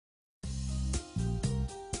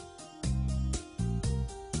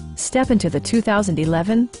Step into the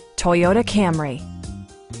 2011 Toyota Camry.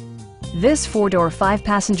 This four-door,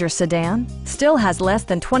 five-passenger sedan still has less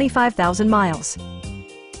than 25,000 miles.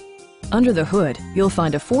 Under the hood, you'll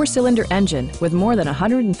find a four-cylinder engine with more than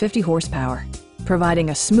 150 horsepower,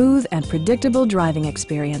 providing a smooth and predictable driving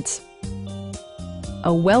experience.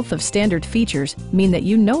 A wealth of standard features mean that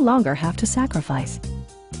you no longer have to sacrifice,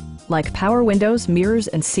 like power windows, mirrors,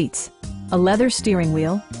 and seats, a leather steering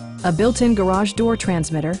wheel, a built-in garage door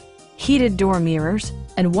transmitter, heated door mirrors,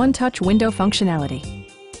 and one-touch window functionality.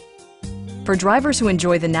 For drivers who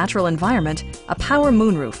enjoy the natural environment, a power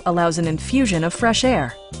moonroof allows an infusion of fresh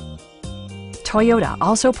air. Toyota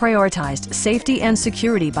also prioritized safety and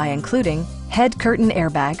security by including head curtain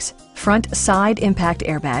airbags, front side impact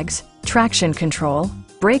airbags, traction control,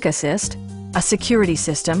 brake assist, a security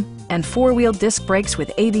system, and four-wheel disc brakes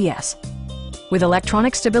with ABS. With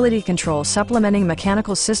electronic stability control supplementing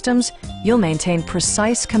mechanical systems, you'll maintain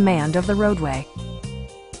precise command of the roadway.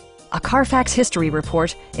 A Carfax history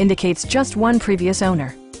report indicates just one previous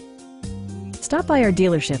owner. Stop by our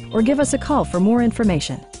dealership or give us a call for more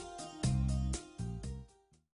information.